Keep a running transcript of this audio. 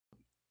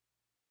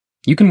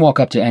You can walk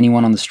up to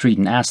anyone on the street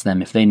and ask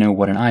them if they know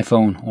what an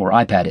iPhone or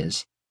iPad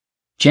is.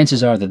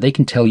 Chances are that they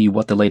can tell you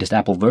what the latest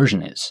Apple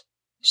version is.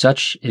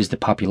 Such is the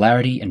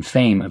popularity and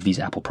fame of these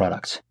Apple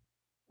products.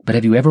 But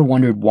have you ever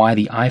wondered why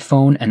the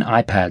iPhone and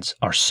iPads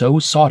are so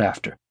sought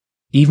after,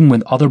 even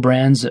with other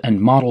brands and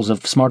models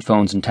of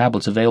smartphones and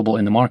tablets available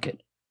in the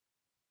market?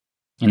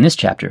 In this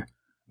chapter,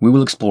 we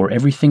will explore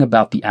everything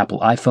about the Apple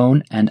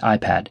iPhone and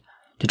iPad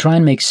to try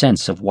and make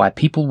sense of why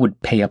people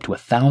would pay up to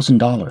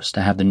 $1,000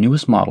 to have the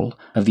newest model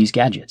of these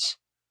gadgets.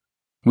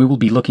 We will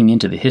be looking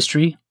into the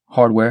history,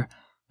 hardware,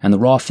 and the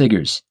raw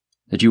figures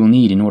that you will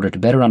need in order to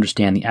better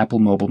understand the Apple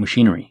mobile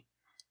machinery.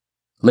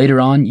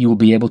 Later on, you will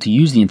be able to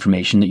use the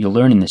information that you'll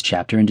learn in this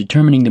chapter in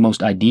determining the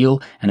most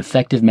ideal and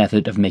effective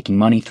method of making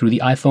money through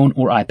the iPhone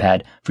or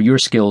iPad for your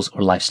skills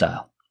or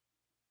lifestyle.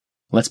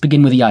 Let's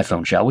begin with the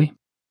iPhone, shall we?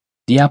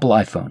 The Apple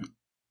iPhone.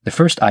 The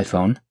first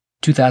iPhone,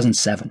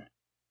 2007.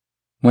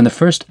 When the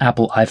first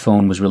Apple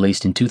iPhone was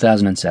released in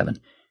 2007,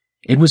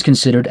 it was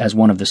considered as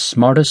one of the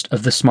smartest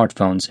of the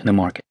smartphones in the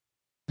market.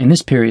 In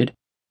this period,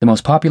 the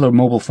most popular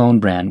mobile phone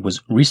brand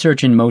was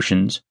Research in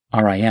Motion's,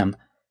 RIM,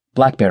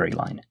 BlackBerry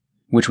line,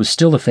 which was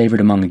still a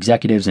favorite among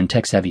executives and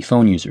tech-savvy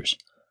phone users.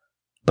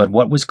 But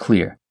what was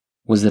clear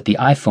was that the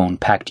iPhone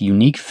packed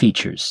unique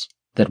features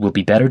that will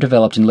be better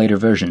developed in later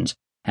versions,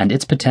 and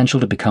its potential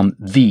to become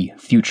the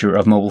future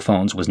of mobile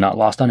phones was not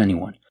lost on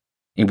anyone.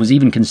 It was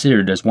even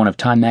considered as one of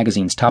Time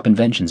magazine's top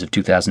inventions of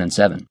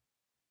 2007.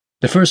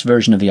 The first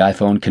version of the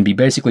iPhone can be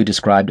basically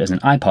described as an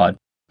iPod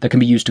that can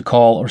be used to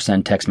call or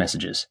send text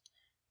messages.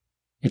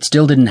 It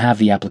still didn't have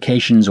the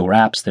applications or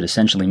apps that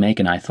essentially make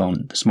an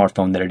iPhone the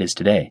smartphone that it is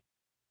today.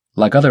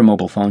 Like other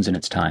mobile phones in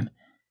its time,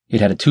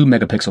 it had a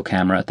 2-megapixel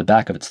camera at the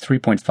back of its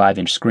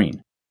 3.5-inch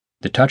screen.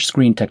 The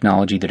touchscreen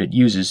technology that it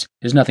uses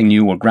is nothing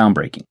new or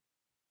groundbreaking.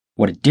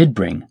 What it did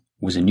bring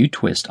was a new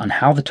twist on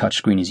how the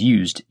touchscreen is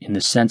used, in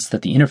the sense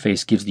that the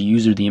interface gives the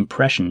user the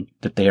impression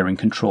that they are in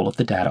control of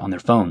the data on their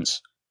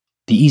phones.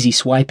 The easy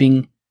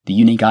swiping, the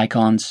unique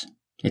icons,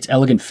 its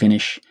elegant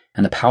finish,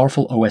 and the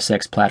powerful OS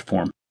X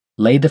platform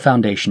laid the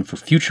foundation for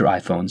future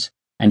iPhones,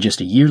 and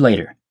just a year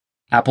later,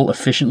 Apple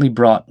efficiently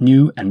brought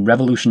new and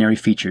revolutionary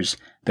features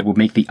that would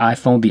make the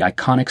iPhone the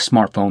iconic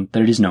smartphone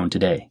that it is known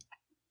today.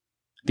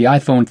 The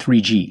iPhone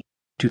 3G,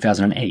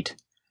 2008.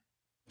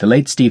 The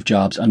late Steve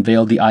Jobs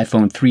unveiled the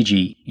iPhone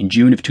 3G in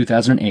June of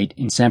 2008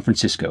 in San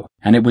Francisco,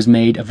 and it was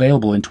made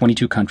available in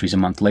 22 countries a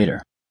month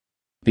later.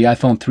 The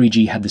iPhone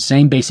 3G had the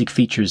same basic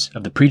features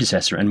of the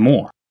predecessor and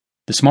more.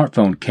 The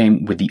smartphone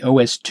came with the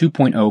OS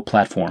 2.0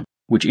 platform,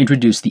 which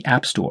introduced the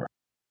App Store.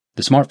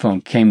 The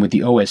smartphone came with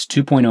the OS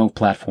 2.0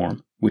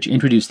 platform, which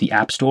introduced the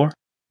App Store,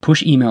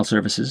 push email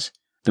services,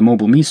 the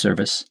Mobile Me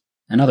service,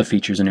 and other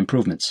features and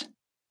improvements.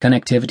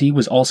 Connectivity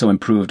was also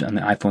improved on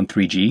the iPhone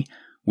 3G,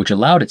 which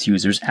allowed its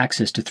users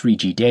access to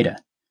 3G data,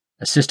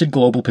 Assisted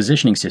Global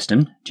Positioning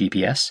System,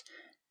 GPS,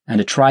 and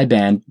a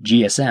tri-band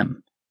GSM.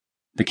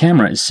 The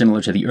camera is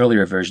similar to the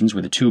earlier versions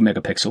with a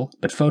 2-megapixel,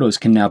 but photos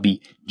can now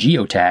be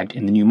geotagged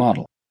in the new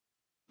model.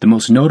 The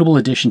most notable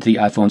addition to the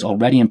iPhone's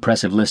already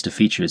impressive list of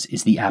features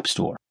is the App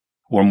Store,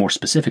 or more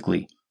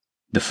specifically,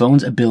 the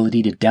phone's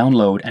ability to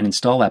download and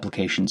install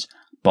applications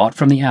bought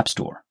from the App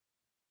Store.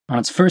 On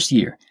its first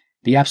year,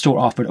 the App Store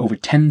offered over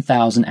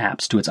 10,000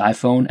 apps to its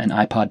iPhone and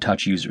iPod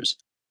Touch users.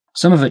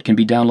 Some of it can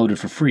be downloaded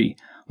for free,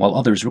 while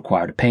others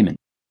required a payment.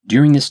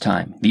 During this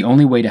time, the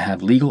only way to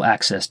have legal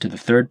access to the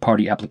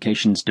third-party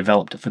applications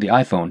developed for the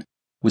iPhone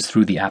was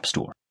through the App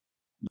Store.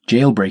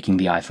 Jailbreaking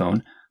the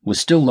iPhone was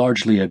still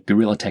largely a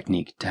guerrilla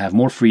technique to have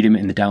more freedom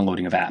in the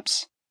downloading of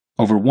apps.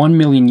 Over 1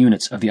 million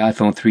units of the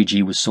iPhone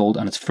 3G was sold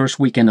on its first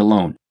weekend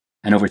alone,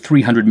 and over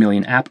 300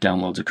 million app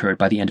downloads occurred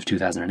by the end of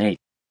 2008.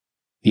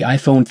 The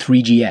iPhone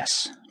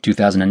 3GS,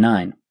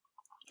 2009.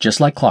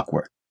 Just like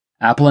clockwork,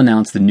 Apple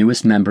announced the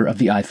newest member of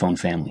the iPhone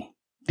family,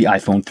 the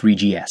iPhone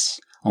 3GS,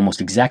 almost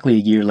exactly a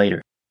year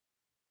later.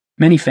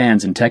 Many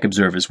fans and tech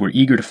observers were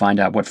eager to find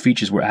out what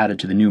features were added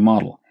to the new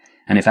model,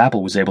 and if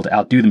Apple was able to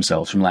outdo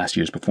themselves from last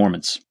year's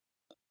performance.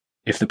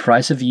 If the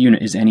price of the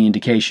unit is any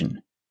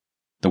indication,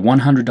 the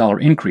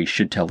 $100 increase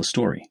should tell the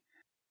story.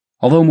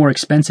 Although more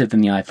expensive than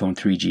the iPhone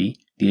 3G,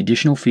 the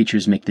additional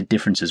features make the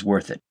differences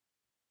worth it.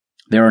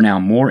 There are now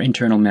more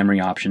internal memory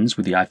options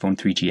with the iPhone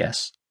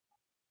 3GS.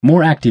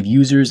 More active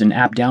users and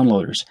app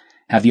downloaders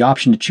have the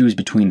option to choose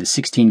between the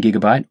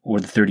 16GB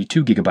or the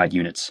 32GB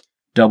units,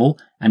 double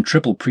and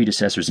triple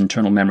predecessor's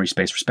internal memory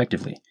space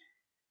respectively.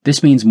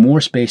 This means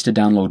more space to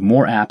download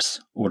more apps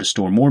or to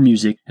store more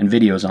music and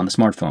videos on the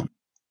smartphone.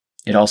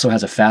 It also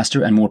has a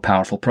faster and more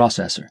powerful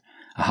processor,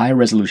 a higher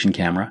resolution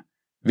camera,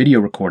 video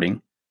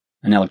recording,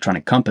 an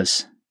electronic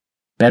compass,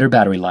 better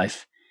battery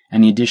life,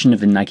 and the addition of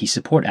the Nike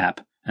Support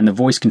app and the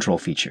voice control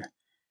feature.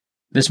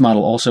 This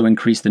model also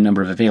increased the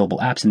number of available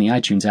apps in the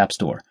iTunes App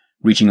Store,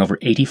 reaching over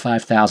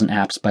 85,000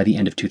 apps by the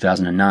end of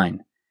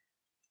 2009.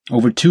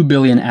 Over 2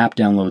 billion app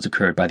downloads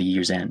occurred by the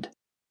year's end.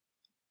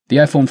 The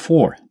iPhone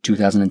 4,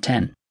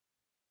 2010.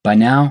 By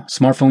now,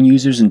 smartphone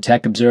users and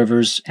tech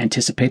observers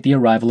anticipate the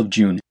arrival of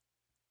June